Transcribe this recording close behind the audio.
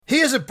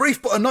Here's a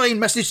brief but annoying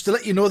message to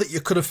let you know that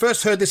you could have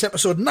first heard this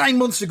episode 9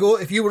 months ago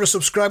if you were a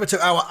subscriber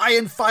to our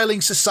Iron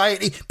Filing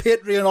Society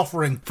Patreon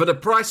offering. For the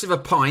price of a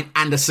pint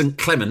and a St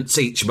Clement's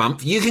each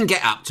month, you can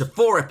get up to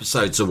 4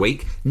 episodes a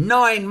week,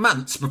 9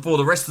 months before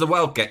the rest of the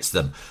world gets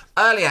them.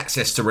 Early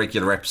access to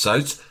regular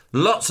episodes,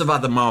 lots of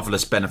other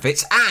marvellous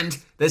benefits, and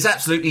there's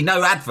absolutely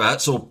no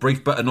adverts or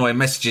brief but annoying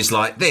messages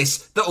like this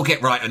that will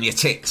get right on your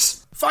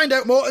tits. Find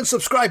out more and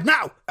subscribe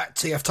now at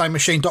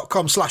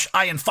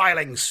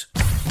tftimemachine.com/ironfilings.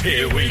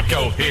 Here we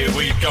go, here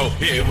we go,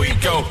 here we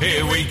go,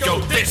 here we go,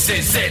 this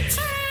is it!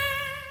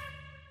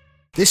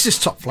 This is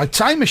Top Flight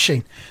Time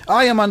Machine.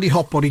 I am Andy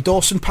Hotbody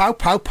Dawson, pow,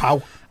 pow,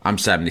 pow. I'm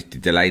Sam Nifty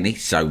Delaney,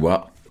 so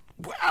what?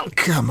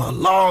 Welcome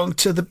along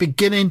to the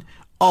beginning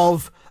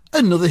of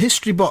another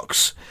history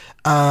box.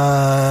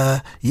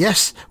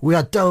 Yes, we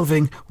are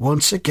delving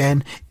once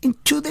again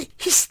into the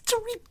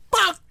history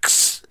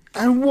box.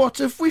 And what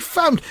have we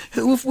found?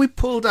 Who have we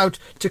pulled out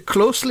to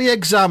closely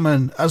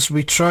examine as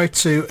we try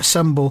to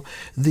assemble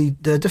the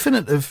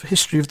definitive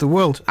history of the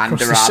world Under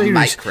across the our series?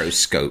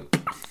 microscope.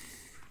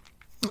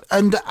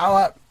 Under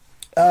our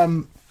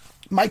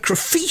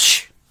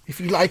microfiche,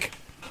 if you like.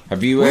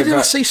 Have you Where ever... did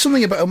I say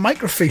something about a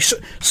microfiche?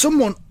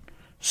 Someone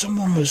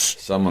was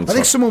at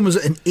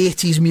an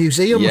 80s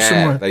museum or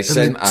somewhere. They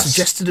sent us.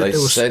 Suggested They it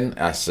was. sent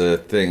us a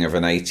thing of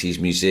an 80s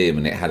museum,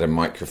 and it had a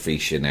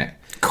microfiche in it.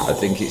 I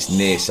think it's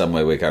near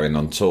somewhere we're going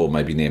on tour,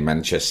 maybe near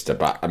Manchester.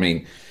 But I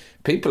mean,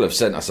 people have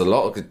sent us a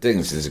lot of good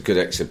things. There's a good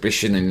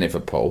exhibition in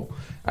Liverpool,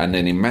 and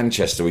then in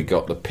Manchester we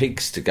got the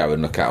pigs to go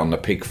and look at on the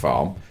pig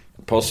farm.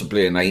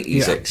 Possibly an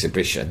 80s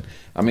exhibition.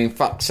 I mean,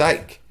 fuck's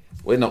sake,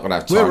 we're not going to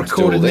have time We're to do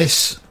all recording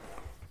this. this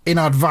in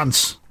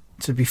advance,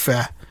 to be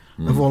fair,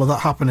 of all of that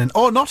happening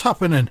or not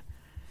happening.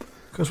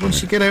 Because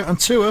once you get out on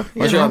tour,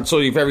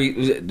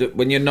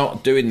 when you're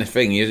not doing the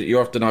thing,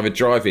 you're often either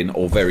driving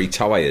or very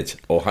tired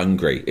or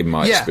hungry. In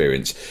my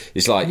experience,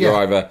 it's like you're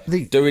either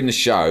doing the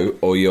show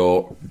or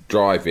you're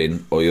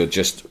driving or you're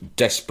just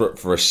desperate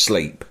for a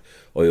sleep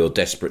or you're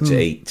desperate to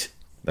eat.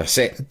 That's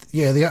it.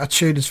 Yeah, the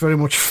attitude is very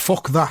much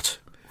fuck that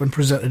when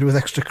presented with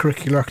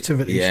extracurricular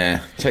activities.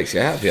 Yeah, takes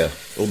it out of you.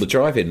 All the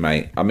driving,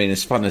 mate. I mean,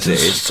 as fun as it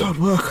is. It's hard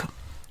work.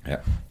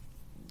 Yeah.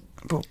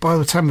 But by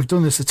the time we've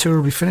done this, the tour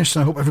will be finished,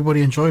 and I hope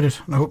everybody enjoyed it.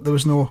 And I hope there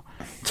was no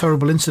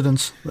terrible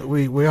incidents that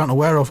we aren't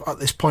aware of at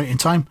this point in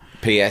time.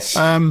 P.S.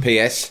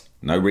 P.S.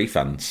 No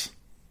refunds.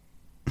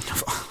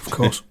 Of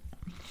course.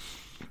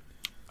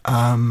 There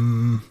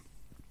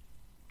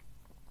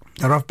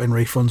have been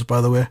refunds, by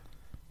the way.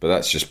 But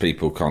that's just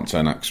people can't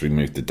turn up because we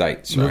moved the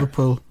dates, right?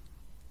 Liverpool.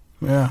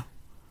 Yeah.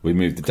 We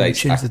moved the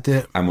dates, change the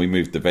date. and we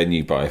moved the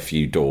venue by a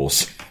few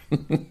doors.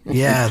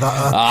 Yeah,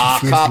 that I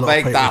confused a lot can't of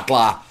make people. that,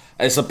 lad.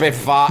 It's a bit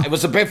far. It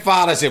was a bit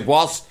far as it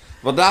was,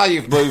 but now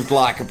you've moved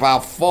like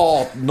about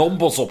 4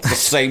 numbers up the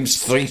same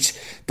street.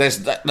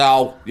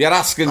 No, you're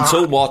asking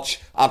too much.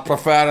 I'd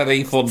prefer a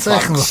refund,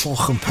 Taking the thanks.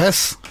 fucking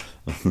piss.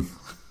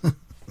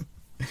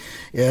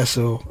 Yeah,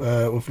 so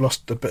we've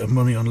lost a bit of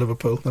money on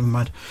Liverpool. Never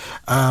mind.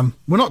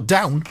 We're not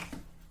down.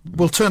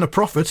 We'll turn a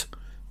profit,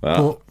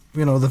 but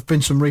you know there've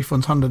been some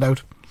refunds handed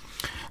out.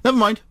 Never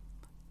mind.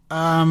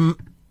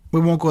 We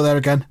won't go there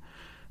again.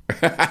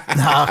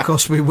 Nah, of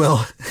course we will.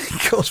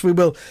 Of course we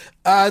will.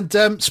 And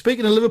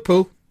speaking of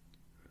Liverpool,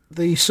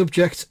 the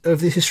subject of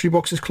the history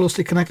box is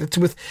closely connected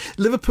with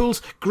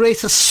Liverpool's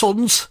greatest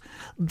sons,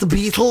 the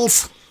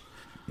Beatles.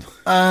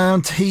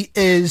 And he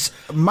is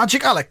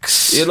Magic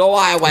Alex. You know,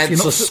 I went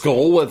to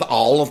school with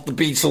all of the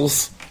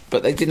Beatles,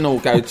 but they didn't all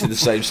go to the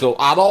same school.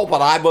 I know,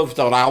 but I moved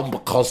around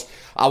because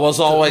I was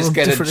always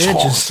getting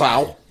tossed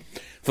out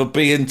for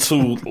being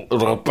too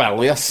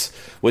rebellious,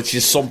 which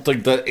is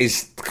something that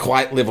is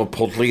quite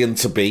Liverpudlian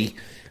to be.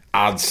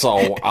 And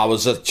so I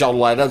was at John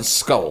Lennon's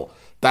school,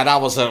 then I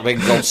was at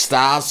Ringo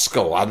Starr's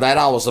school, and then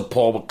I was at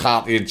Paul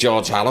McCartney and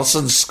George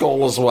Harrison's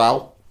school as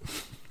well.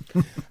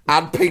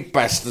 And Pete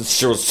Best and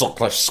Stuart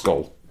Sutcliffe's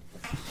school.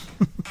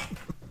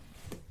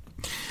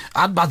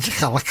 And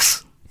Magic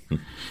Alex.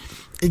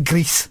 In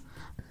Greece.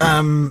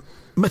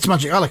 It's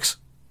Magic Alex.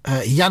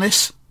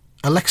 Yanis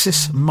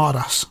Alexis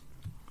Maras.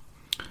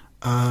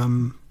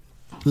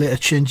 Later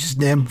changed his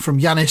name from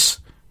Yanis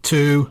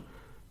to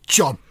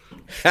John.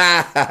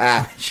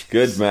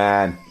 Good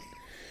man.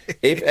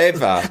 If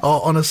ever...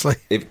 Oh, honestly.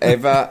 If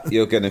ever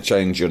you're going to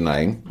change your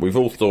name, we've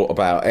all thought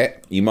about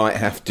it. You might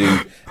have to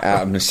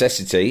out of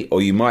necessity,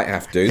 or you might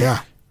have to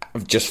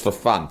just for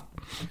fun.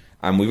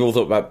 And we've all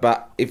thought about,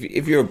 but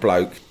if you're a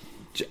bloke,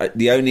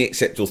 the only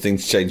acceptable thing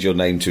to change your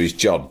name to is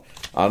John.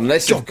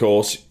 Unless, John, of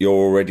course, you're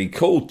already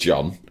called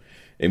John,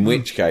 in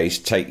which case,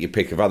 take your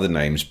pick of other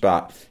names.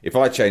 But if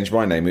I change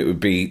my name,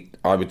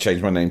 I would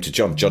change my name to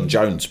John. John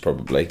Jones,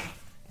 probably.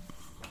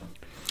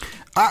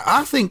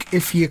 I think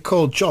if you're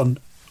called John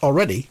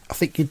already, I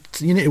think you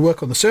need to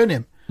work on the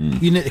surname.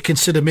 You need to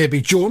consider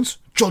maybe Jones,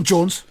 John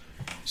Jones,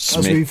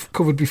 Smith, as we've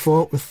covered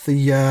before with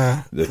the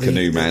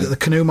canoe man, the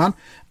canoe man,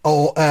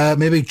 or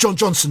maybe John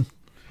Johnson,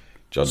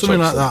 something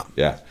like that.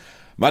 Yeah,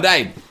 My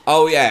name?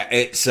 Oh, yeah,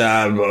 it's,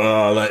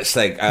 let's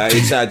think.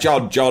 It's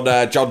John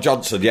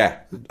Johnson, yeah.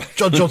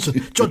 John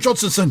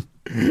Johnson.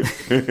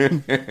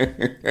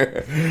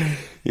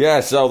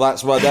 Yeah, so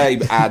that's my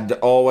name, and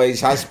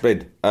always has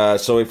been.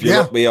 So if you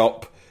look me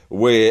up,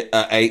 we're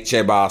at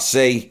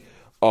HMRC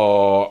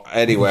or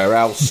anywhere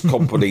else,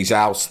 company's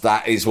house,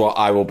 that is what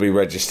I will be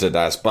registered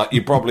as. But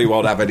you probably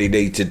won't have any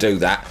need to do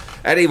that.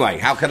 Anyway,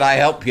 how can I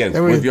help you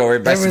with your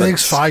investments?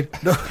 Everything's fine.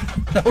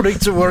 No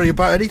need to worry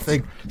about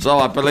anything. So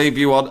I believe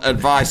you want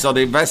advice on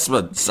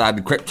investments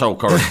and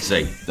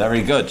cryptocurrency.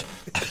 Very good.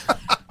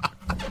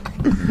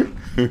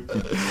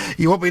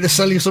 You want me to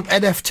sell you some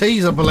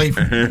NFTs, I believe.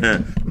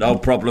 No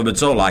problem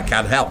at all. I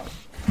can help.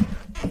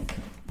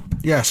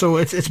 Yeah, so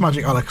it's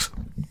Magic Alex,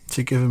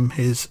 to give him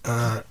his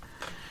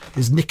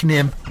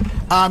nickname.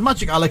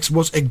 Magic Alex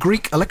was a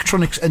Greek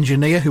electronics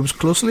engineer who was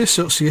closely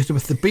associated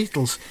with the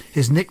Beatles.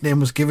 His nickname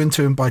was given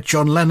to him by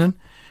John Lennon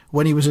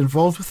when he was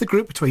involved with the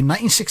group between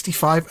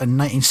 1965 and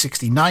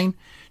 1969,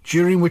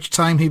 during which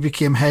time he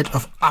became head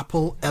of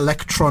Apple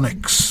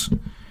Electronics.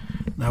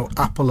 Now,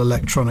 Apple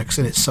Electronics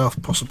in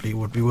itself possibly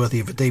would be worthy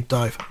of a deep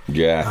dive.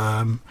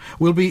 Yeah.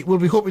 We'll be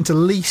hoping to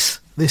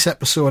lease this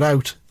episode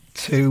out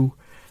to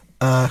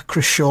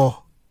Chris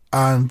Shaw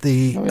and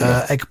the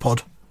Egg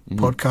Pod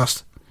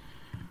podcast.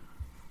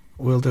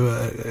 We'll do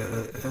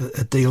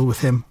a deal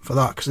with him for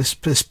that, because this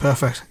is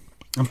perfect.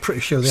 I'm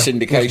pretty sure they're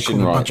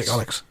syndication rights. Magic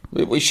Alex.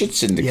 We should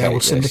syndicate. Yeah,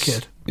 we'll syndicate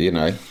it. You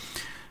know.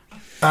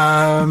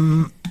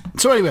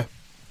 So anyway,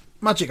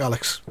 Magic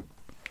Alex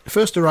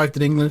first arrived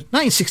in England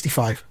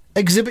 1965,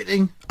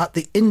 exhibiting at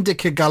the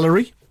Indica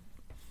Gallery,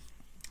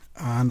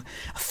 and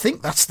I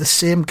think that's the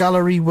same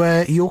gallery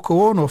where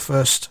Yoko Ono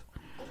first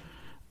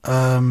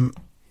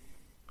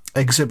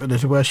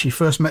exhibited, where she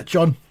first met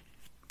John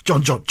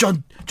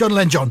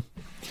Lennon.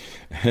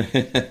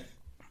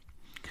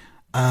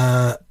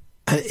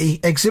 He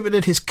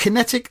exhibited his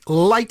kinetic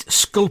light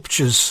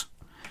sculptures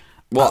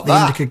at the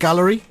Indica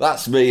Gallery.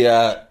 That's me.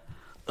 What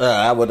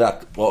would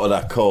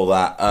I call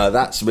that?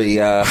 That's me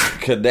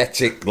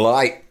kinetic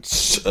light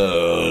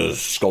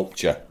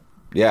sculpture.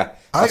 Yeah,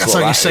 I think that's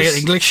how you say it in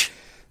English.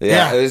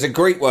 Yeah, there's a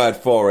Greek word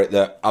for it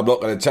that I'm not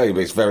going to tell you,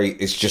 but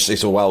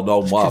it's a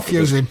well-known word.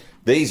 Confusing.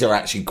 These are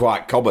actually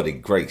quite common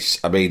in Greece.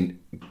 I mean,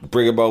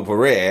 bring them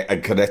over here,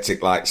 and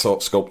kinetic light sort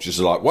of sculptures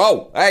are like,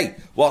 whoa, hey,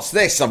 what's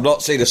this? I've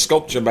not seen a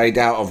sculpture made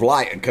out of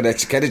light and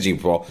kinetic energy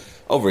before.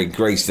 Over in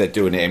Greece, they're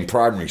doing it in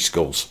primary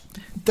schools.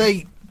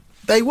 They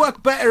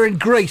work better in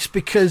Greece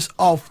because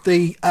of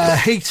the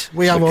heat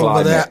we have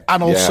over there,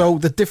 and also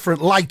the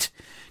different light,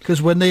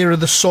 because we're nearer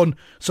the sun.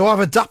 So I've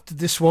adapted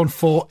this one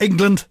for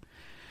England,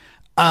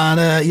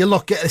 and you'll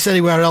not get this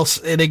anywhere else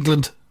in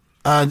England.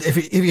 And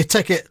if you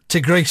take it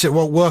to Greece, it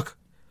won't work.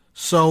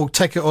 So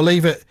take it or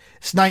leave it.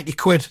 It's 90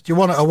 quid. Do you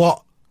want it or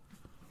what?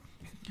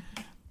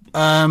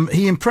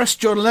 He impressed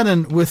John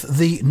Lennon with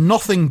the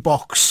Nothing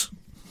Box.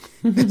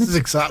 It's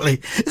exactly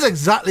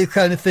the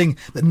kind of thing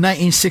that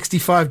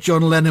 1965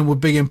 John Lennon would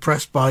be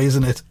impressed by,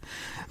 isn't it?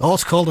 Oh,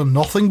 it's called a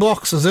Nothing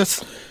Box, is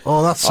it?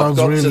 Oh, that sounds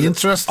really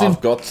interesting.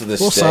 I've got to the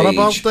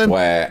stage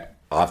where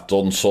I've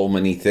done so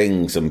many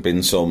things and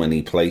been so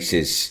many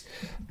places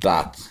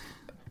that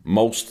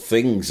most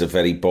things are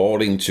very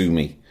boring to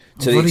me.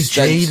 To the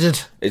extent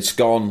jaded. It's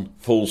gone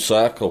full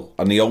circle,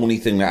 and the only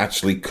thing that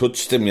actually could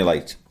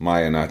stimulate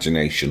my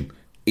imagination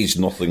is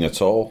nothing at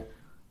all.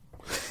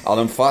 And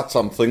in fact,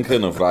 I'm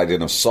thinking of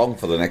writing a song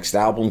for the next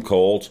album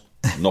called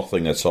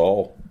Nothing at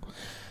All.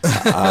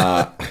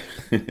 So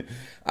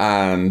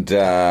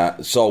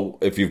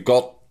if you've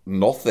got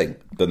nothing,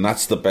 then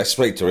that's the best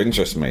way to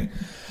interest me.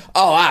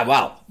 Oh,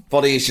 well,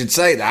 funny you should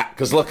say that,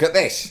 because look at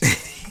this.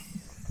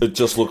 It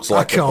just looks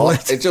like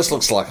It just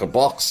looks like a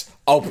box.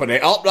 Open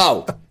it up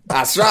now.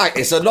 That's right.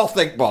 It's a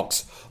nothing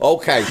box.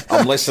 Okay,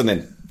 I'm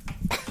listening.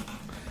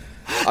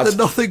 The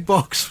nothing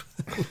box.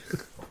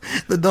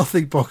 The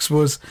nothing box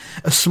was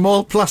a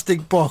small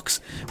plastic box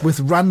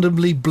with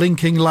randomly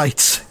blinking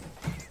lights.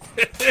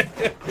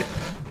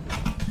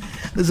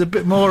 There's a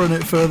bit more in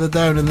it further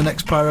down in the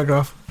next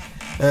paragraph.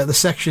 The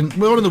section,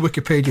 we're on the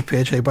Wikipedia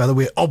page here, by the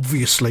way,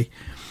 obviously.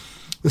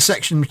 The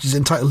section which is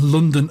entitled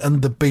London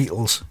and the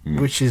Beatles,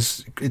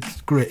 it's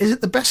great. Is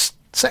it the best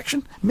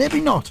section? Maybe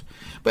not.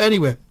 But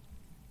anyway,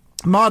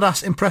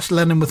 Mardas impressed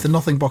Lennon with the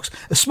Nothing Box,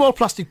 a small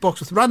plastic box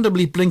with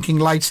randomly blinking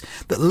lights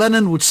that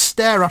Lennon would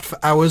stare at for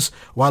hours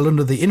while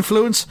under the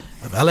influence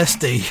of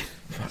LSD.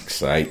 Fuck's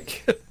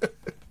sake.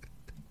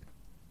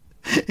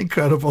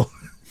 Incredible.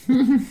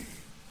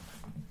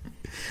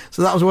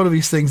 So that was one of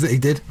these things that he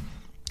did.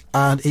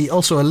 And he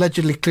also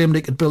allegedly claimed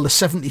he could build a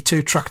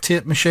 72-track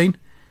tape machine.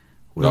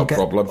 We'll get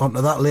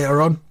onto that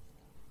later on.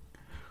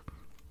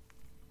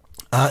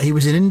 He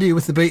was in India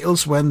with the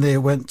Beatles when they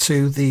went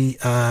to the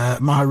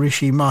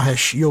Maharishi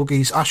Mahesh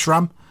Yogi's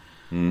ashram,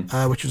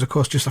 which was, of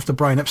course, just after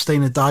Brian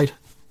Epstein had died.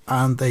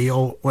 And they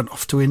all went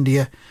off to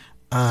India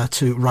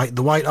to write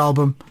the White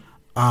Album.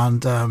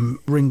 And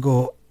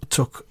Ringo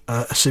took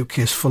a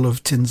suitcase full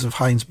of tins of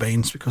Heinz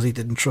beans because he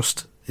didn't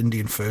trust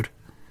Indian food.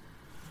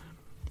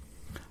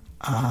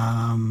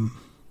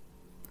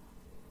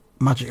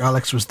 Magic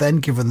Alex was then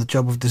given the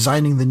job of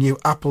designing the new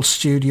Apple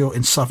studio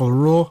in Savile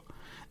Row.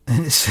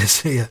 And it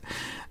says here,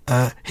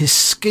 his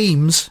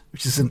schemes,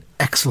 which is an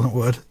excellent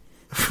word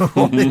for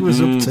what he was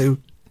up to,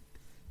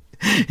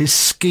 his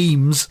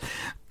schemes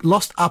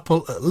lost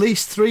Apple at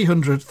least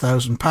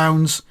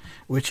 £300,000,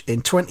 which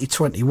in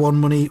 2021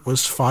 money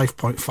was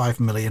 5.5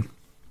 million.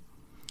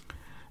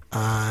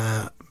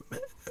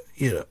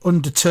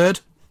 Undeterred,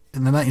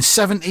 in the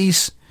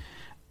 1970s,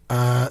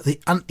 the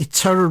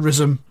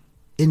anti-terrorism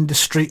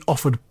industry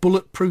offered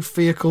bulletproof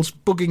vehicles,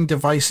 bugging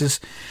devices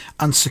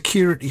and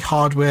security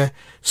hardware,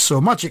 so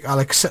Magic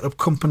Alex set up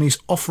companies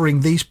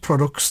offering these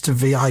products to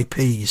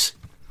VIPs.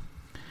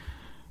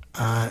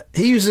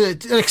 He was an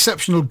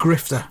exceptional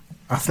grifter,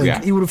 I think.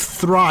 Yeah. He would have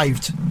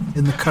thrived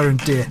in the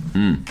current day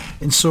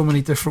in so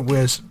many different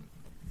ways.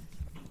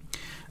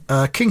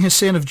 King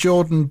Hussein of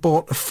Jordan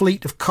bought a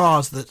fleet of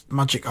cars that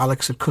Magic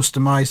Alex had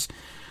customised,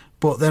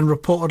 but then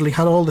reportedly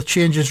had all the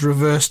changes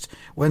reversed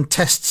when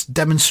tests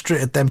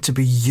demonstrated them to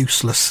be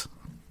useless.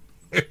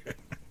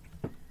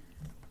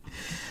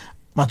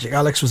 Magic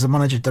Alex was the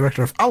managing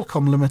director of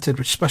Alcom Limited,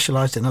 which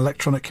specialised in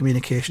electronic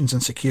communications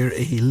and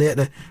security. He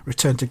later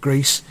returned to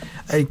Greece.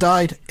 He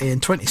died in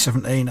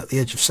 2017 at the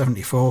age of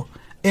 74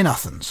 in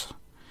Athens.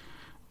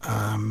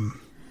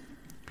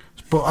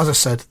 But as I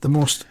said, the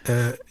most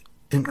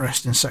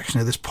interesting section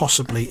of this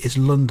possibly is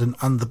London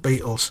and the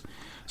Beatles.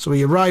 So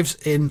he arrives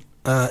in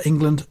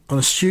England on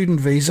a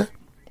student visa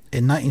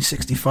in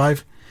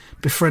 1965,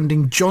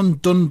 befriending John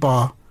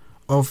Dunbar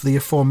of the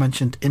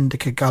aforementioned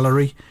Indica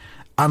Gallery,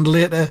 and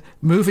later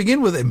moving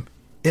in with him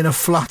in a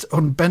flat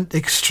on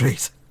Bentinck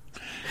Street.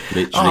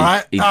 Literally, all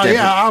right.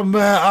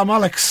 I'm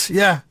Alex.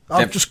 Yeah,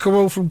 I've just come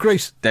home from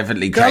Greece.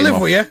 Definitely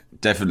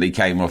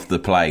came off the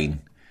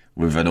plane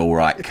with an all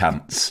right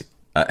cunts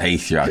at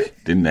Heathrow,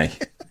 didn't he?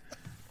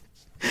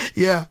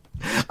 Yeah.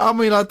 I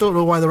mean, I don't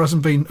know why there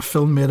hasn't been a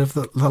film made of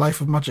the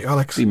life of Magic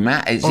Alex. It's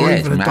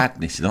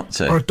madness not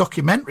to. Or a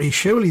documentary,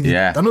 surely.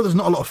 Yeah. I know there's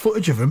not a lot of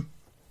footage of him,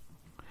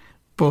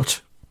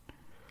 but,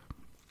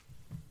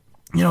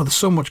 there's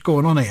so much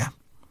going on here.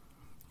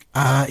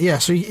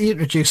 So he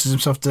introduces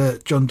himself to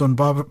John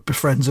Dunbar,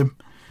 befriends him,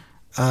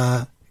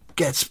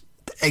 gets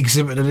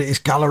exhibited at his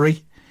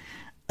gallery,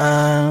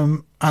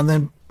 and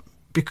then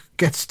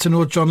gets to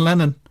know John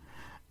Lennon.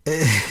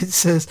 It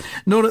says,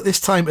 known at this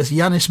time as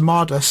Yanis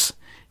Mardas,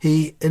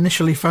 he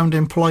initially found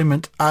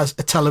employment as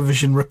a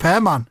television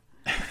repairman,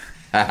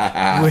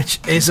 which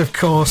is, of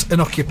course, an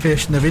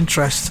occupation of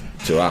interest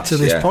to us, to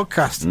this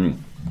podcast.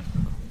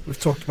 We've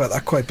talked about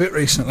that quite a bit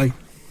recently.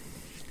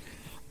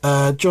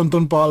 John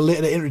Dunbar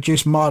later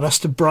introduced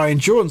Mardas to Brian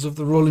Jones of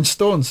the Rolling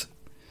Stones.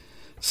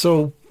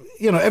 So,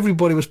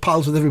 everybody was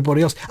pals with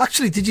everybody else.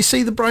 Actually, did you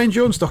see the Brian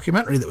Jones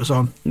documentary that was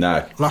on?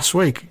 No. Last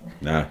week?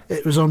 No.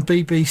 It was on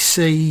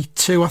BBC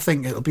Two, I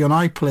think. It'll be on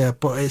iPlayer,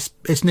 but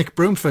it's Nick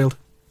Broomfield.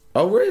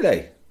 Oh,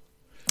 really?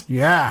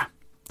 Yeah.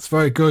 It's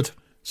very good.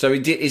 So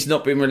it's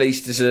not been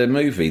released as a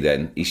movie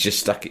then? He's just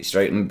stuck it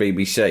straight on the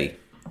BBC?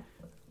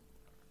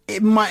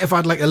 It might have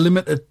had like a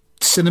limited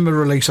cinema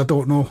release, I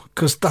don't know,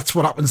 because that's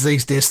what happens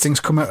these days. Things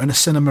come out in a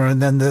cinema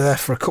and then they're there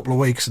for a couple of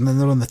weeks and then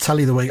they're on the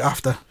telly the week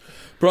after.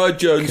 Brian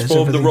Jones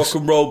formed the rock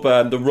and roll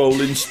band The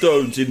Rolling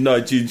Stones in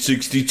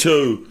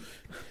 1962.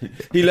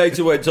 He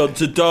later went on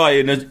to die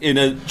in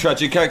a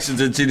tragic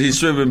accident in his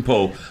swimming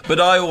pool.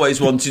 But I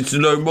always wanted to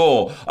know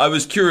more. I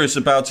was curious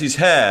about his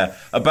hair,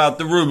 about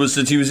the rumours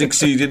that he was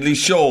exceedingly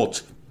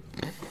short.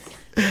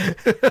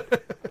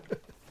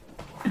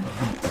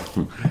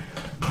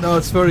 No,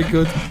 it's very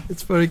good.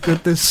 It's very good.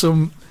 There's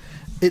some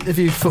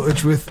interview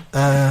footage with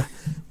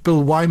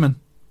Bill Wyman,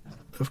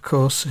 of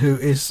course,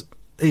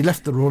 he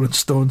left the Rolling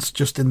Stones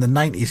just in the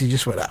 90s. He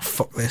just went,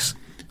 fuck this.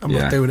 I'm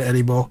not doing it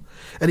anymore.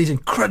 And he's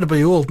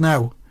incredibly old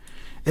now.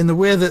 In the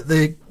way that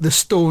the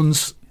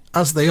Stones,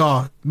 as they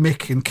are,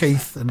 Mick and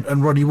Keith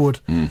and Ronnie Wood,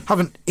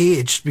 haven't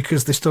aged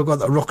because they've still got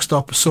that rock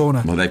star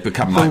persona. Well, they've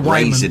become like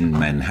raisin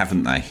men,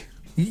 haven't they?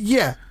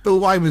 Yeah. Bill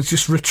Wyman's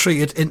just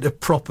retreated into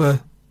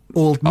proper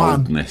old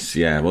man. Oldness,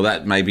 yeah.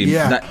 Well, maybe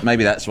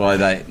that's why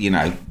they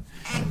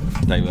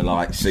were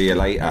like, see you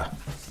later.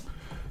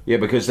 Yeah,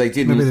 because they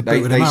didn't.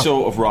 They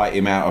sort of write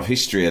him out of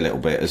history a little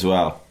bit as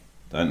well,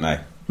 don't they?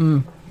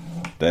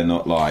 They're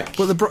not like.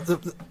 But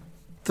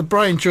the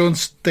Brian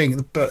Jones thing,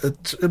 it'll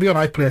be on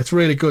iPlayer. It's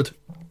really good.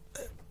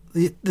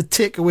 The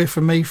takeaway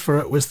for me for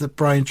it was that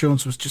Brian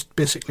Jones was just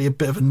basically a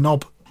bit of a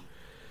knob.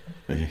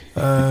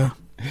 Yeah,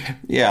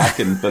 I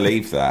can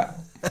believe that.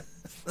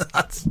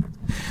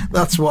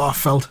 That's what I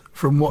felt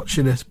from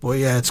watching it. But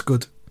yeah, it's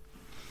good.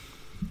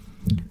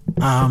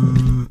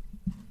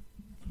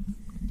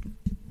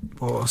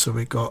 What else have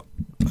we got?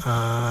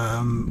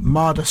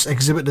 Mardas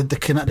exhibited the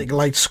kinetic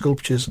light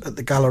sculptures at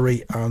the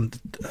gallery, and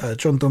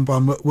John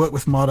Dunbar worked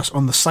with Mardas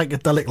on the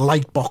psychedelic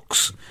light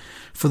box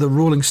for the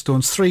Rolling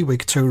Stones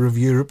 3-week tour of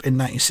Europe in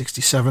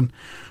 1967,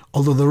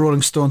 although the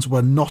Rolling Stones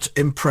were not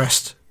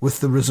impressed with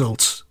the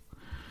results.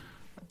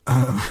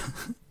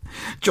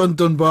 John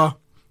Dunbar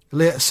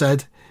later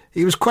said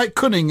he was quite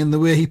cunning in the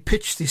way he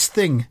pitched his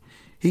thing.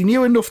 He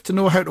knew enough to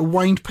know how to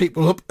wind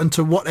people up and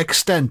to what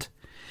extent.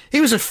 He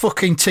was a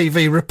fucking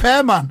TV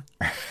repairman.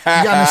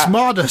 Yanis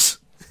Mardas.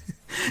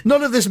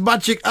 None of this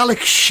Magic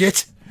Alex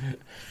shit.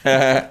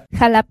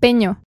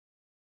 Jalapeño.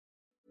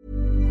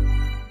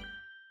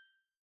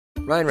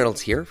 Ryan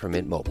Reynolds here from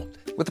Mint Mobile.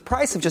 With the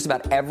price of just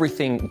about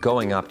everything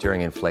going up during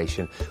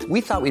inflation,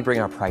 we thought we'd bring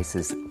our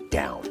prices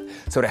down.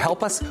 So to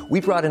help us,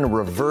 we brought in a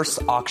reverse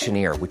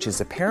auctioneer, which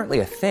is apparently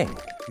a thing.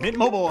 Mint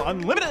Mobile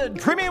Unlimited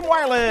Premium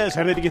Wireless.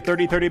 How to get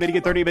 30, 30, bit to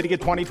get 30, bit to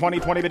get 20,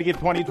 20, 20, bit to get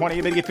 20,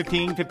 20, bit to get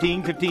 15,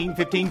 15, 15,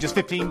 15, just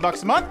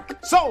 $15 a month?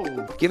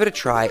 Sold! Give it a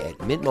try at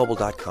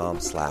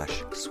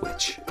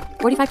mintmobile.com/switch.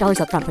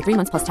 $45 up front for 3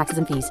 months plus taxes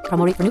and fees.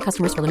 Promo rate for new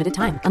customers for limited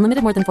time.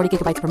 Unlimited more than 40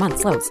 gigabytes per month.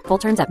 Slows full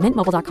terms at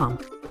mintmobile.com.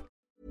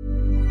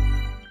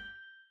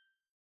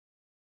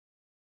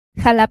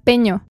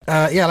 Jalapeño.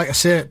 Yeah, like I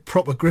say,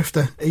 proper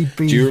grifter. He'd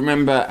be... Do you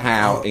remember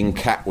how in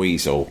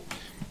Catweasel,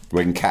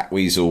 when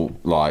Catweasel,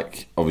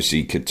 like,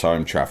 obviously could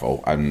time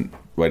travel, and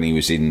when he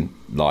was in,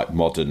 like,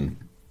 modern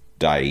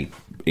day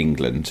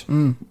England,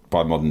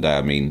 by modern day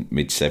I mean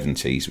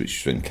mid-70s,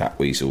 which was when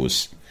Catweasel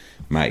was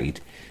made,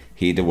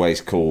 he'd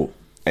always call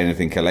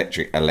anything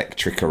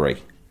electricery.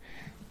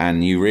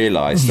 And you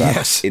realise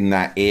that in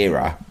that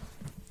era,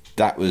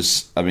 that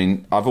was, I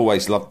mean, I've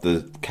always loved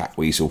the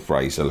Catweasel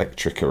phrase,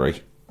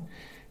 electricery.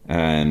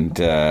 And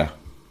I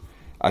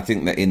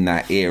think that in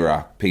that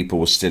era, people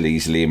were still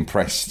easily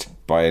impressed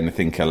by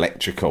anything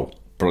electrical,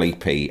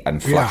 bleepy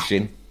and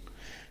flashing.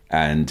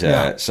 Yeah. And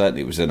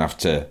certainly it was enough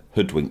to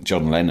hoodwink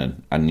John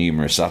Lennon and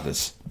numerous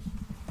others.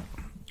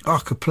 Oh,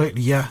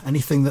 completely, yeah.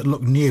 Anything that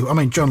looked new. I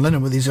mean, John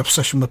Lennon with his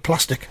obsession with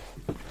plastic.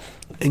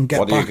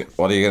 What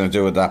are you going to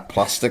do with that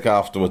plastic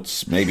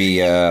afterwards?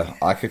 Maybe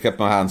I could get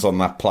my hands on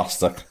that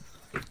plastic.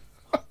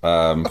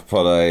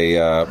 For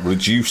a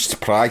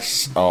reduced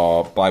price,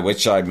 or by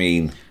which I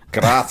mean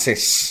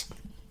gratis,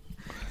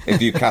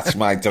 if you catch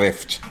my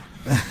drift.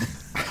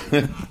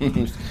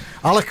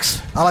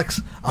 Alex,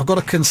 I've got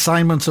a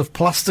consignment of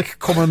plastic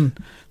coming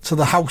to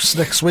the house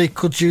next week.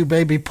 Could you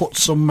maybe put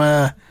some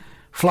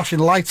flashing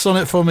lights on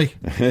it for me?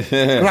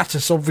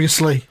 Gratis,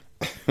 obviously.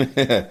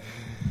 Yeah,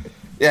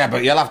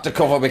 but you'll have to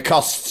cover my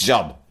costs,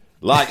 John.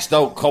 Lights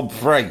don't come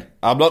free.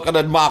 I'm not going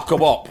to mark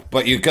them up,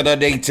 but you're going to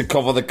need to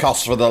cover the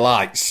cost for the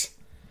lights.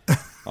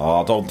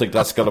 Oh, I don't think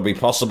that's going to be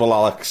possible,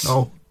 Alex.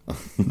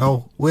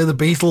 No, we're the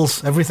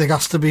Beatles. Everything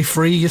has to be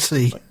free, you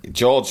see.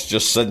 George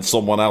just sent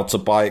someone out to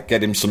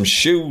get him some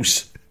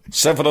shoes.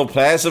 Several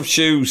pairs of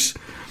shoes.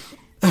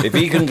 If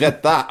he can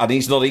get that, and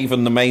he's not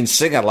even the main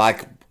singer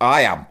like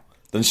I am,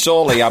 then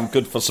surely I'm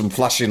good for some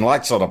flashing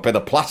lights on a bit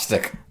of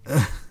plastic.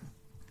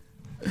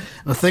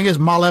 The thing is,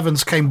 Mal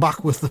Evans came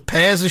back with the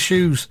pairs of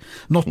shoes,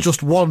 not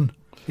just one.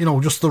 You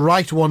know, just the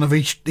right one of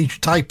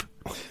each type.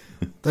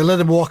 They let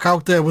him walk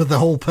out there with the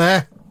whole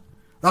pair.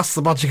 That's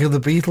the magic of the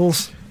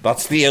Beatles.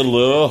 That's the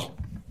allure.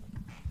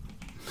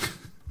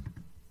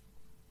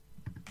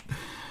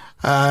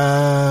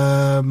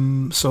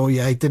 So,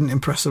 yeah, he didn't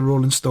impress the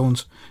Rolling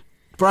Stones.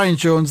 Brian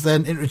Jones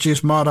then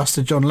introduced Mardas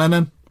to John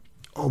Lennon,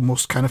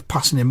 almost kind of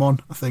passing him on,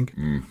 I think.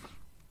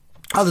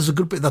 Oh, there's a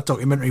good bit of that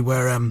documentary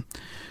where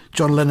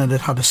John Lennon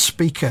had a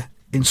speaker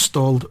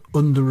installed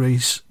under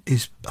his I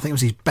think it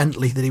was his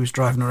Bentley that he was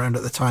driving around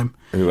at the time.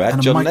 Who had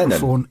and John a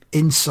microphone Lennon?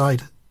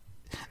 Inside.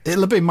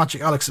 It'll have been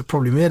Magic Alex that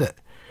probably made it.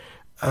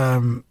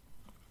 And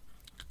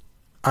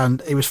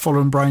he was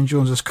following Brian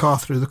Jones's car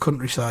through the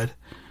countryside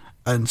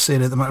and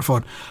saying at the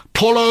microphone,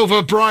 "Pull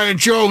over, Brian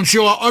Jones,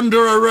 you are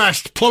under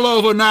arrest, pull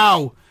over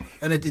now."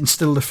 And it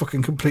instilled a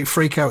fucking complete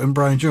freak out in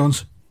Brian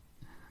Jones.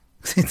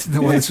 He didn't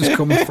know where this was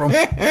coming from.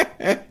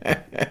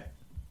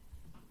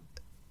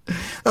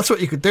 That's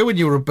what you could do when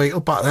you were a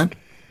Beatle back then.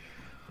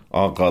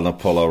 I'm gonna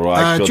pull a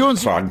right good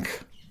Jones,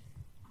 prank.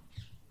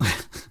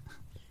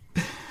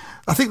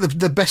 I think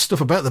the best stuff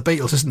about the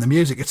Beatles isn't the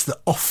music, it's the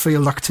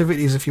off-field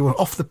activities, if you want,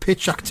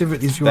 off-the-pitch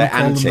activities, if you want to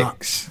call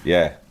antics, them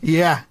that.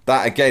 Yeah.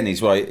 That, again,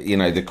 is why, you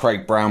know, the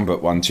Craig Brown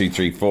book 1, 2,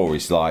 3, 4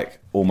 is, like,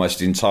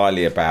 almost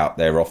entirely about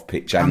their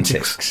off-pitch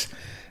antics.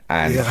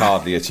 And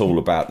hardly at all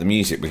about the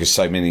music, because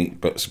so many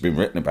books have been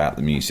written about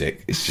the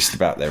music. It's just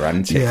about their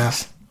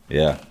antics.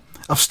 Yeah.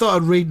 I've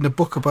started reading a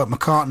book about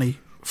McCartney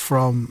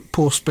from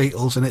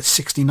post-Beatles, and it's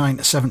 69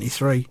 to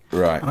 73.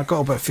 Right. And I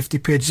got about 50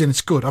 pages in.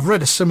 It's good. I've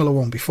read a similar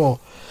one before,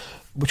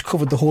 which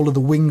covered the whole of the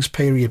Wings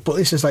period, but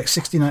this is like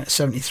 69 to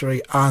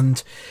 73,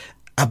 and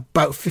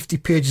about 50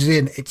 pages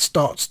in, it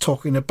starts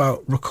talking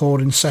about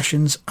recording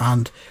sessions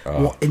and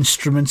what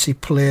instruments he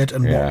played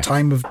and what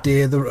time of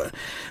day.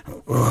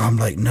 I'm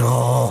like,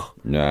 no,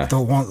 I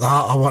don't want that.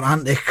 I want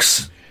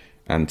antics.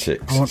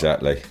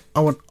 Exactly. I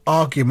want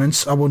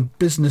arguments. I want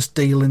business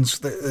dealings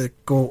that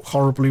go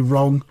horribly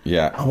wrong.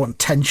 Yeah. I want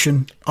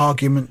tension,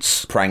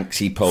 arguments. Pranks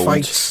he pulled.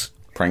 Fights.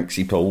 Pranks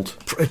he pulled.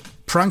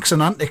 Pranks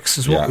and antics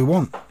is what we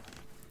want.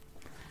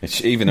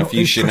 It's even a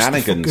few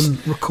shenanigans.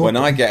 When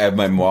I get a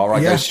memoir,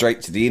 I go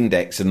straight to the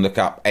index and look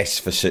up S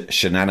for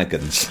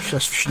shenanigans.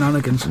 Just for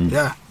shenanigans,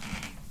 yeah.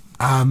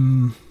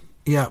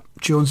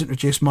 Jones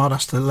introduced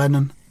Mardas to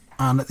Lennon,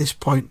 and at this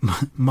point,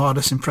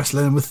 Mardas impressed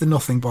Lennon with the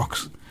Nothing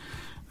Box,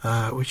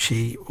 which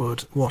he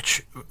would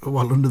watch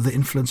while under the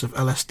influence of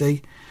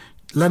LSD.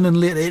 Lennon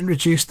later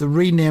introduced the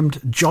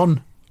renamed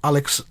John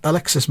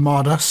Alexis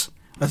Mardas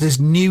as his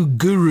new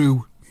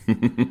guru.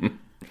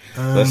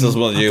 This is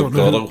what you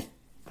guru.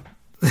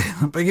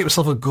 But he gave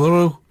himself a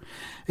guru.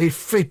 He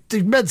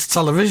meds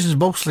televisions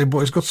mostly, but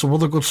he's got some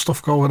other good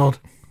stuff going on.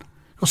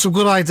 Got some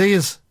good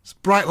ideas. It's a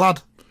bright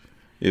lad.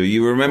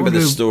 You remember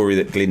the story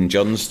that Glyn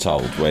Johns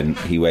told when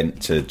he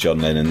went to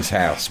John Lennon's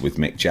house with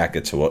Mick Jagger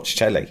to watch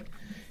telly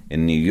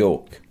in New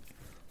York?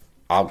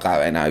 I'm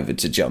going over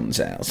to John's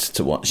house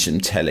to watch some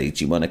telly.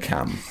 Do you want to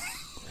come?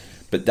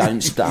 But don't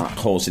start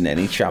causing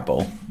any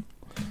trouble.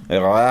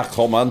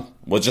 Come on.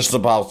 We're just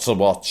about to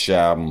watch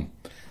The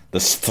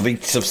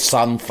Streets of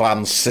San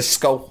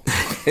Francisco,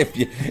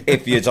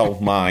 if you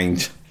don't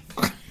mind.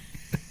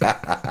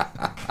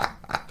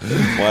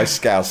 My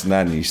Scouse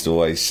nan used to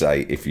always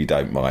say, if you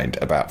don't mind,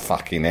 about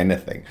fucking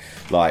anything.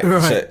 Like,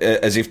 right. So,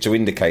 as if to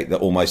indicate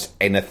that almost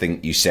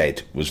anything you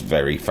said was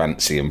very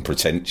fancy and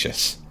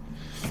pretentious.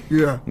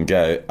 Yeah. And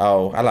go,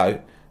 oh,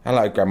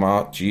 hello,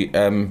 Grandma. Do you,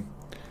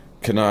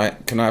 can I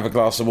have a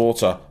glass of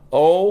water?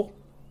 Oh,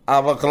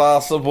 have a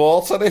glass of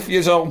water if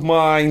you don't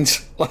mind.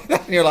 Like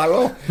that, and you're like,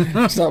 well,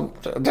 I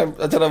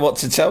don't know what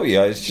to tell you.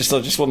 I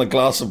just want a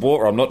glass of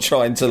water. I'm not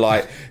trying to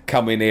like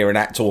come in here and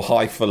act all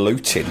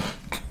highfalutin.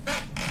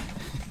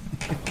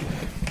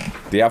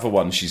 The other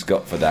one she's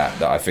got for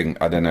that I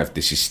think, I don't know if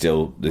this is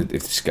still, if the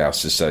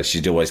Scousers, so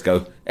she'd always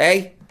go,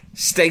 hey,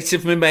 state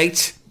of me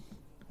mate,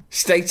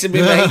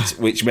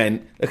 which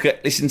meant,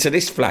 listen to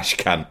this flash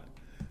cunt.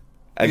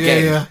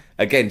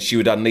 Again, she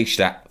would unleash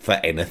that for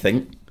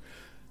anything.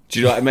 Do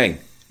you know what I mean?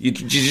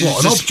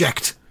 What, an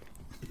object?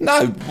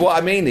 No, what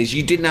I mean is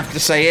you didn't have to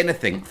say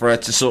anything for her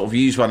to sort of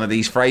use one of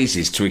these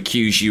phrases to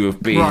accuse you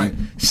of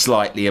being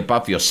slightly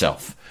above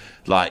yourself.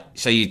 Like,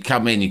 so you'd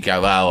come in, you'd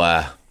go,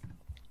 how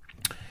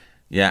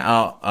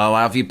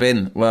have you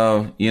been?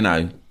 Well, you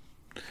know,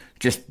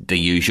 just the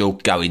usual,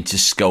 going to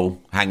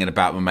school, hanging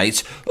about with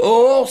mates.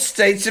 Oh,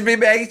 stay to me,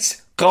 mate.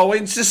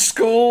 Going to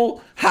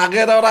school, hanging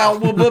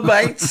around with my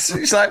mates.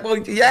 It's like, well,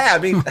 yeah, I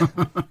mean,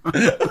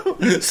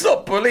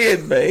 stop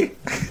bullying me.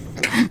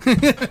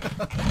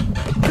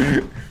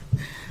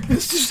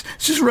 It's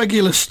just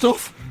regular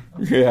stuff.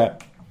 Yeah.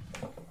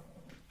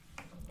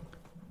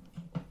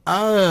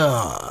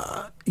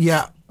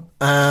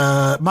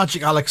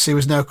 Magic Alex, he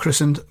was now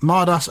christened.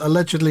 Mardas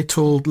allegedly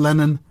told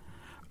Lennon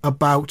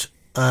about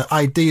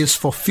ideas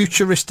for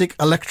futuristic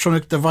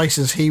electronic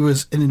devices he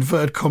was, in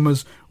inverted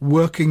commas,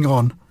 working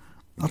on.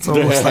 That's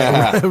almost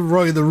like a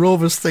Roy the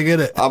Rovers thing,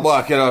 isn't it? I'm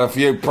working on a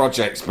few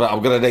projects, but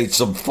I'm going to need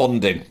some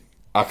funding.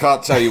 I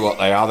can't tell you what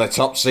they are. They're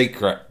top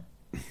secret.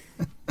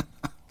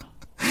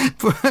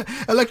 But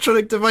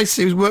electronic device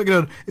he was working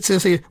on, it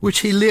says here, which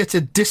he later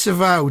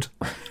disavowed,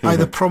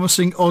 either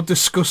promising or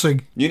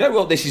discussing. You know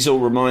what this is all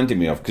reminding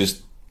me of?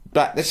 Because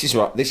this is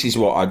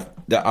what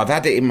I've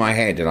had it in my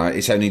head, and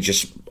it's only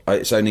just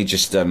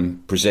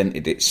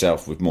presented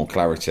itself with more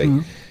clarity.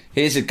 Mm.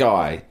 Here's a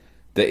guy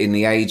that in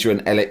the age when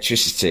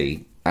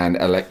electricity and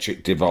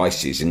electric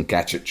devices and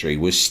gadgetry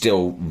was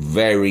still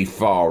very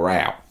far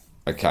out,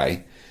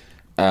 okay,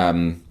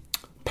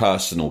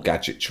 personal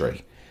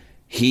gadgetry,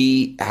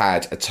 he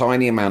had a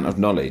tiny amount of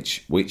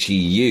knowledge which he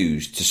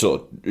used to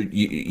sort of,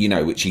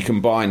 which he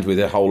combined with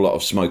a whole lot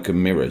of smoke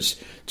and mirrors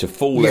to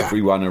fool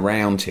everyone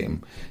around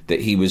him that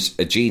he was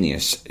a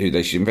genius who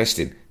they should invest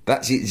in.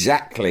 That's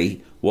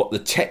exactly what the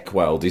tech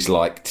world is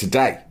like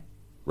today,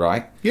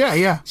 right? Yeah,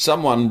 yeah.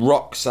 Someone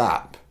rocks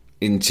up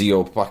into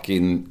your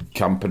fucking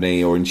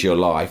company or into your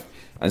life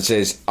and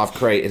says, I've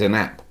created an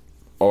app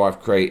or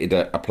I've created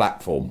a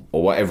platform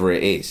or whatever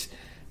it is,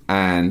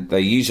 and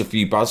they use a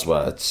few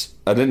buzzwords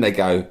and then they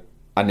go,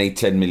 I need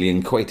 10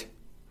 million quid.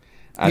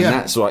 And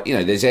that's what,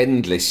 there's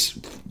endless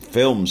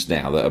films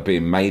now that are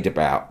being made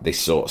about this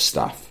sort of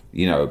stuff,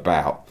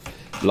 about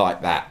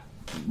like that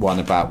one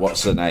about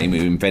what's her name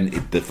who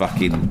invented the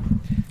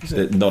fucking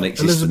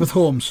non-existent Elizabeth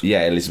Holmes.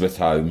 Yeah, Elizabeth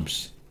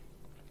Holmes.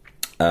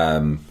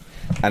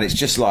 And it's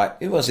just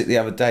like, who was it the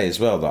other day as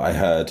well that I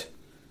heard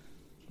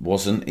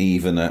didn't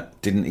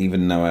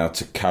even know how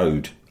to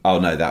code. Oh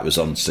no, that was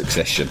on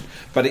Succession.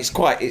 But it's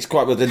quite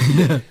well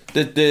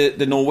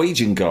the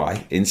Norwegian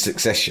guy in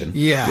Succession.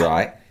 Yeah.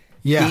 Right?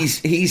 Yeah.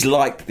 He's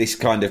like this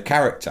kind of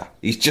character.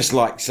 He's just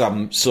like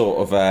some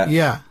sort of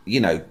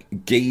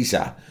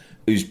geezer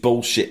who's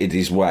bullshitted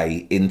his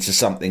way into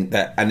something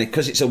that, and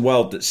because it's a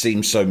world that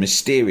seems so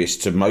mysterious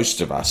to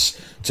most of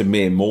us, to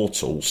mere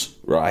mortals,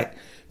 right?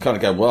 Kind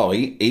of go, well,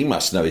 he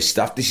must know his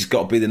stuff. This has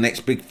got to be the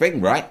next big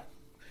thing, right?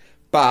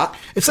 But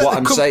what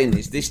I'm saying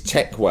is this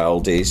tech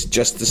world is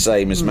just the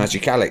same as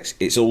Magic Alex.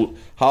 It's all,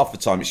 half the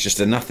time, it's just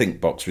a nothing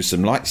box with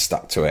some lights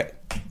stuck to it.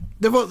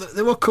 They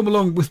will come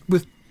along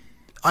with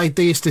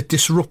ideas to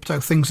disrupt how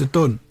things are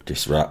done.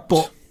 Disrupt.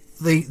 But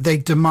they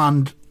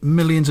demand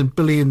millions and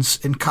billions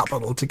in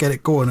capital to get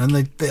it going, and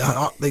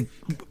they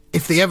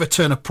if they ever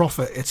turn a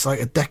profit, it's like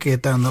a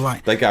decade down the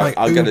line. They go, like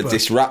I'm going to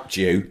disrupt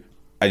you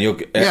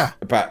And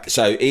but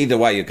so either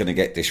way, you're going to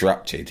get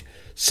disrupted.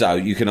 So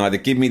you can either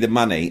give me the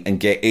money and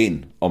get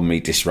in on me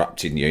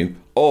disrupting you,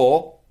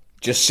 or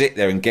just sit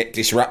there and get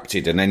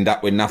disrupted and end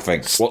up with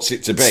nothing. What's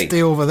it to be?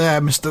 Stay over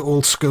there, Mr.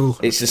 Old School.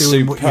 It's a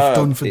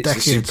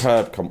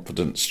superb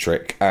confidence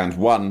trick, and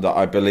one that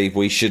I believe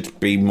we should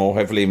be more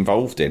heavily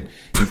involved in.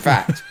 In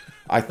fact,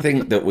 I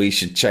think that we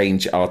should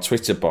change our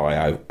Twitter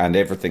bio and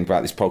everything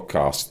about this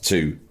podcast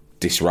to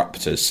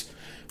disruptors.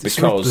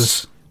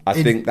 Because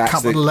I think that's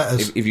capital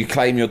letters. If you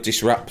claim you're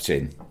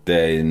disrupting,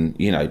 then,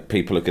 you know,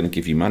 people are going to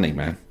give you money,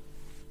 man.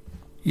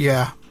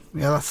 Yeah,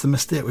 that's the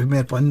mistake we've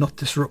made by not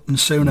disrupting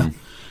sooner.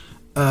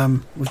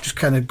 We've just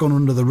kind of gone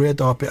under the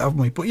radar a bit, haven't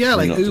we? But yeah,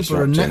 like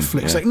Uber and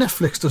Netflix. Like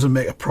Netflix doesn't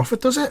make a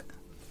profit, does it?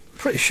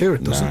 Pretty sure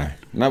it doesn't.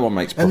 No one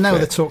makes profit. And now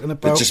they're talking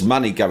about... It's just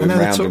money going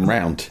round and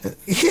round.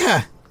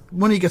 Yeah,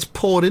 money gets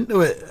poured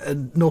into it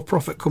and no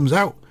profit comes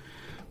out.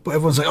 But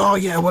everyone's like, oh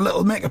yeah, well,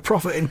 it'll make a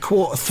profit in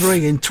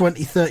Q3 in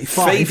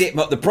 2035. Feed it,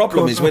 but the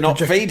problem is we're not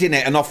feeding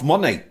it enough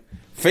money.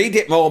 Feed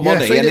it more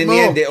money, and in the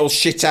end it'll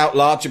shit out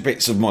larger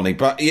bits of money.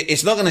 But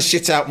it's not going to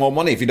shit out more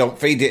money if you don't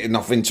feed it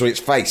enough into its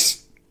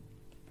face.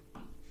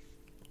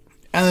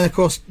 And then, of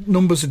course,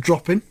 numbers are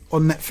dropping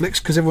on Netflix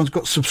because everyone's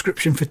got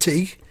subscription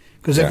fatigue,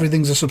 because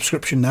everything's a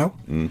subscription now.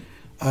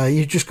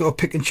 You've just got to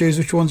pick and choose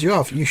which ones you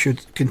have. You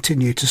should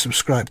continue to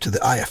subscribe to the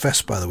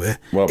IFS, by the way.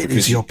 Well, it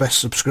is your best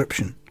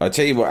subscription. I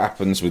tell you what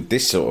happens with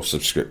this sort of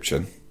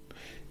subscription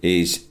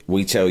is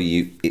we tell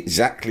you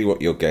exactly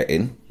what you're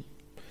getting.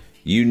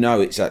 You know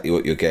exactly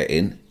what you're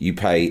getting. You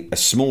pay a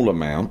small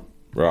amount,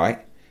 right?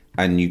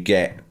 And you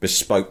get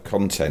bespoke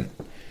content.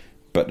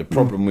 But the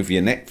problem with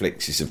your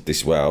Netflixes of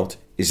this world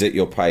is that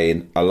you're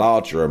paying a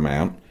larger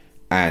amount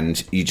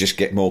and you just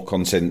get more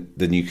content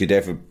than you could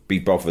ever be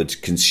bothered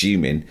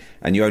consuming,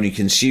 and you only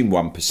consume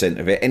 1%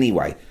 of it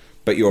anyway.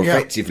 But you're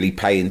effectively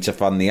paying to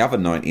fund the other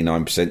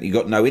 99% you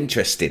got no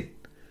interest in,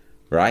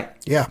 right?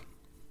 Yeah.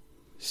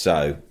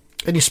 So...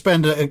 And you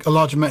spend a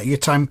large amount of your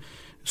time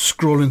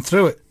scrolling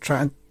through it,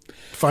 trying to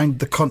find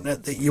the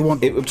content that you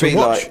want to watch. It would be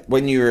like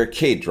when you were a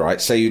kid, right?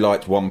 Say you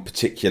liked one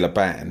particular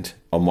band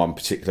on one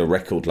particular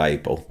record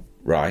label,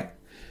 right?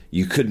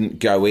 You couldn't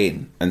go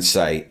in and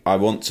say, I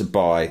want to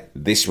buy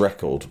this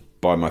record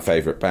by my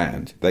favourite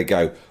band. They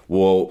go,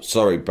 well,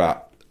 sorry,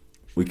 but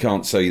we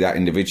can't sell you that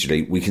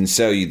individually. We can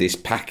sell you this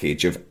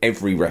package of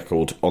every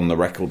record on the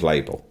record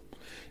label.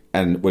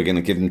 And we're going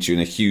to give them to you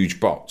in a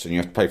huge box, and you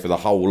have to pay for the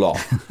whole lot.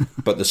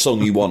 But the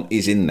song you want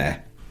is in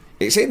there.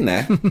 It's in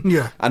there.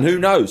 Yeah. And who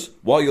knows,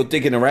 while you're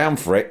digging around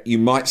for it, you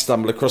might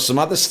stumble across some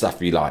other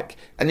stuff you like.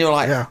 And you're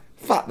like,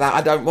 fuck that,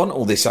 I don't want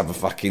all this other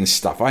fucking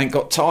stuff. I ain't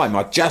got time.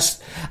 I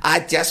just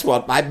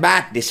want my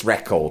Madness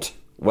record.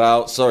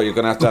 Well, sorry, you're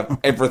going to have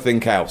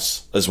everything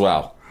else as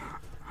well.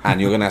 And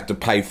you're going to have to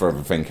pay for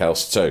everything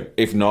else too.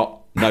 If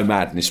not, no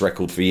Madness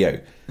record for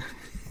you.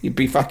 You'd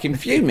be fucking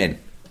fuming.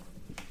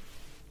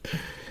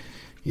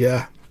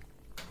 Yeah.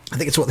 I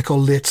think it's what they call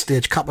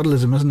late-stage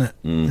capitalism, isn't it?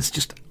 It's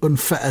just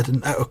unfettered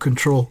and out of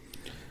control.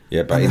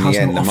 Yeah, but in the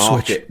end,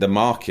 the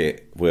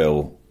market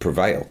will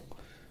prevail.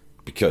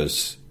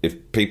 Because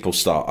if people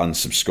start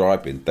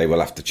unsubscribing, they will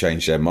have to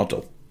change their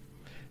model.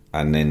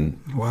 And then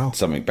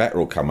something better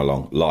will come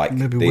along, like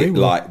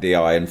the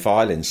Iron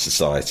Filings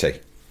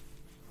Society.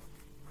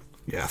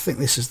 Yeah, I think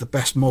this is the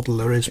best model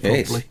there is,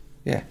 probably.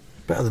 Yeah.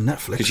 Better than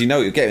Netflix. Because you know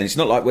what you're getting. It's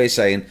not like we're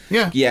saying,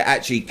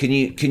 actually, can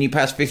you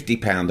pass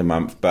 £50 a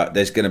month, but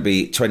there's going to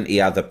be 20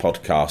 other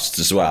podcasts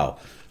as well.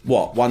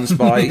 What? One's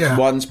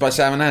by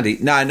Sam and Andy?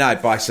 No,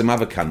 by some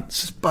other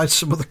cunts. By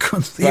some other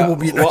cunts.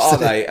 What are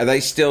they? Are they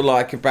still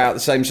like about the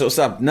same sort of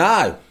stuff?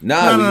 No.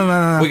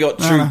 We got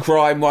true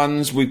crime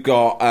ones. We've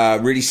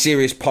got really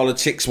serious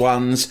politics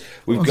ones.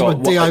 We've got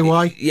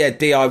DIY.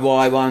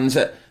 DIY ones.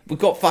 We've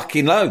got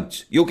fucking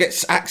loads. You'll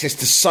get access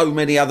to so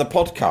many other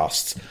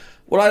podcasts.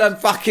 Well, I don't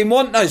fucking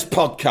want those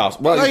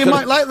podcasts. Well, you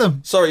might like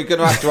them. Sorry, you're going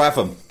to have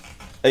them.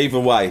 Either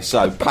way,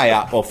 so pay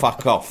up or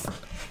fuck off.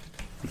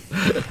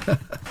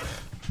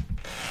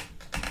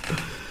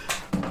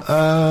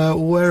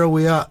 Where are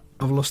we at?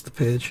 I've lost the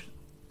page.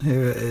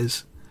 Here it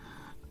is.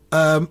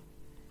 So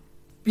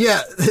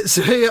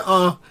here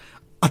are...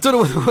 I don't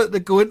know whether to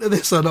go into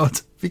this or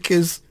not,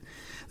 because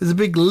there's a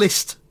big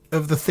list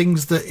of the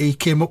things that he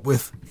came up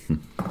with.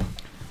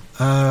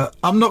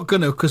 I'm not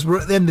going to, because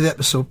we're at the end of the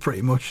episode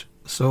pretty much.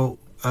 So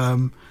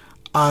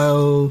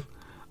I'll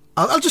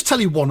just tell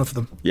you one of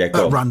them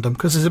at random,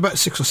 because there's about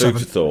 6 or 7.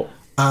 Food for thought.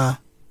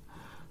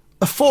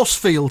 A force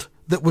field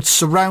that would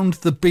surround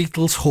the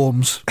Beatles'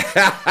 homes.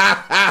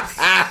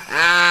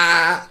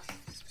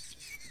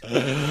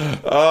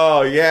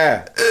 Oh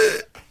yeah,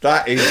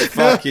 that is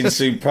fucking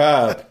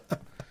superb.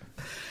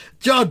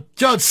 John,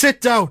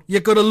 sit down.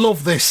 You're gonna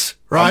love this,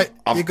 right?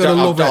 You're gonna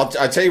love it.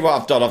 I tell you what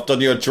I've done. I've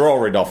done you a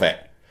drawing of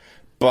it.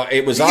 But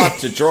it was hard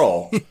to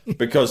draw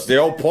because the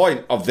whole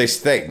point of this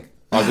thing,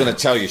 I'm going to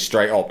tell you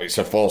straight up, it's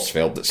a force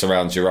field that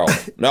surrounds your home.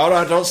 No,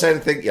 don't say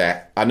anything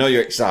yet. I know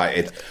you're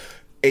excited.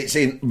 It's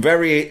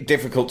very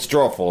difficult to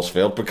draw a force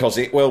field because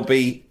it will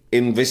be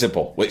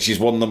invisible, which is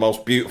one of the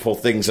most beautiful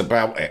things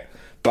about it.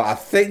 but I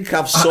think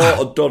I've sort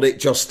of done it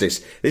justice.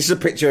 This is a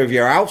picture of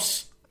your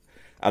house,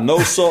 and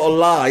those sort of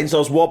lines,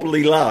 those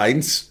wobbly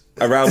lines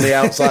around the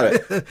outside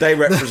of it, they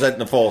represent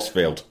the force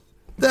field.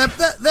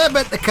 They're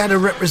meant to kind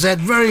of represent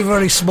very,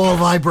 very small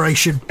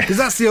vibration, because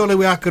that's the only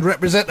way I could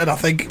represent it, I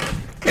think,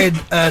 in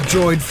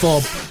droid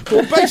form.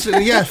 Well,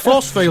 basically, yeah,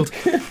 force field.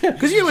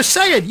 Because you were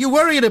saying you're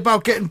worrying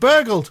about getting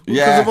burgled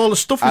because of all the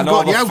stuff you've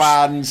got in your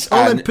house,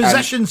 all the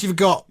possessions you've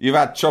got. You've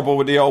had trouble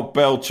with the old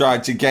Bill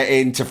trying to get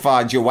in to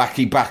find your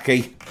wacky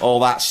backy, all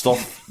that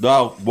stuff.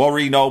 No,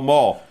 worry no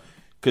more.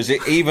 Because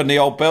even the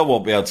old Bill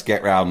won't be able to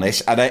get around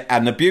this.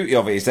 And the beauty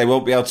of it is they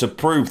won't be able to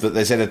prove that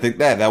there's anything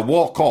there. They'll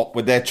walk up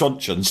with their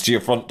truncheons to your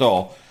front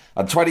door,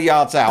 and 20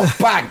 yards out,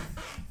 bang,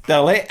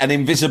 they'll hit an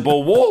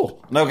invisible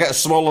wall. And they'll get a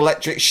small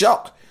electric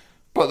shock.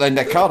 But then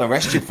they can't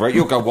arrest you for it.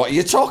 You'll go, what are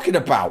you talking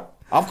about?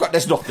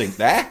 There's nothing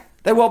there.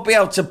 They won't be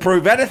able to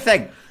prove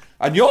anything.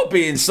 And you'll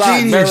be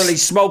inside merrily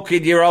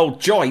smoking your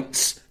old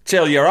joints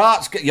till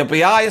you'll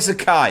be high as a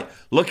kite,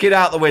 looking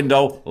out the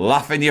window,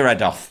 laughing your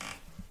head off.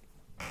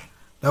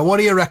 Now, what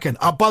do you reckon?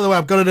 By the way,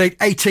 I'm going to need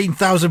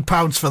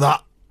 £18,000 for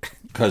that.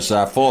 Because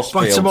force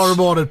by fields... By tomorrow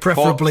morning,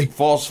 preferably.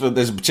 Force field,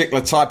 there's a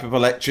particular type of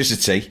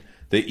electricity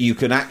that you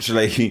can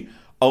actually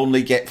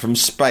only get from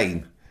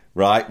Spain,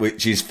 right?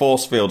 Which is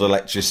force field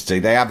electricity.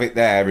 They have it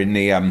there in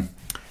the...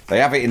 they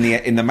have it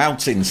in the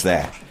mountains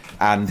there.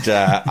 And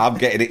I'm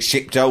getting it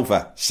shipped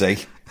over, see?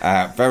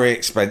 Very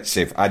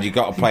expensive. And you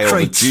got to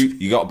pay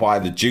you got to buy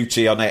the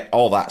duty on it,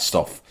 all that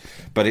stuff.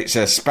 But it's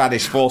a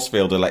Spanish force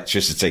field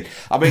electricity.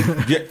 I mean,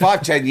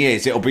 5-10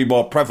 years, it'll be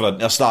more prevalent.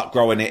 They'll start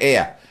growing it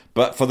here.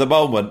 But for the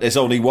moment, there's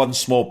only one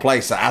small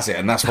place that has it,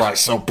 and that's why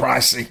it's so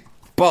pricey.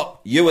 But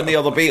you and the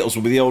other Beatles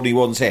will be the only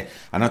ones here.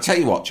 And I'll tell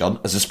you what,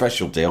 John, as a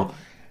special deal,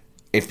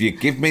 if you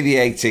give me the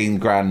 18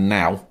 grand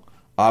now,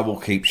 I will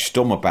keep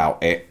stum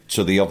about it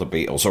to the other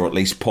Beatles, or at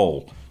least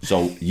Paul.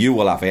 So you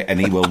will have it, and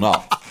he will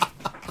not.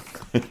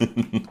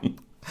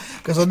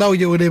 Because I know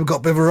you and him got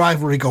a bit of a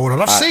rivalry going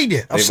on. I've seen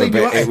you.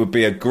 It would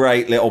be a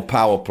great little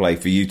power play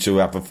for you to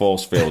have a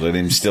force field and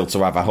him still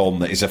to have a home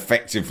that is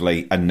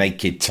effectively a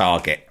naked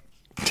target.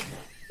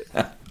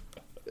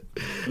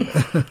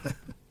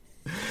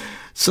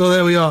 So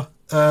there we are.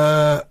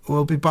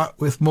 We'll be back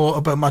with more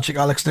about Magic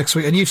Alex next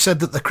week. And you've said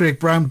that the Craig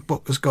Brown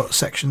book has got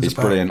sections it's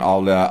about... It's brilliant.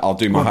 I'll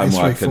do my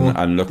homework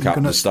and look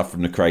up the stuff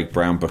from the Craig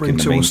Brown book in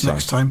the meantime. Us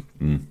next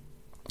time.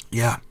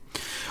 Yeah.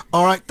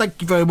 All right, thank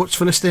you very much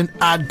for listening,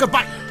 and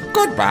goodbye.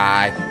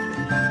 Goodbye.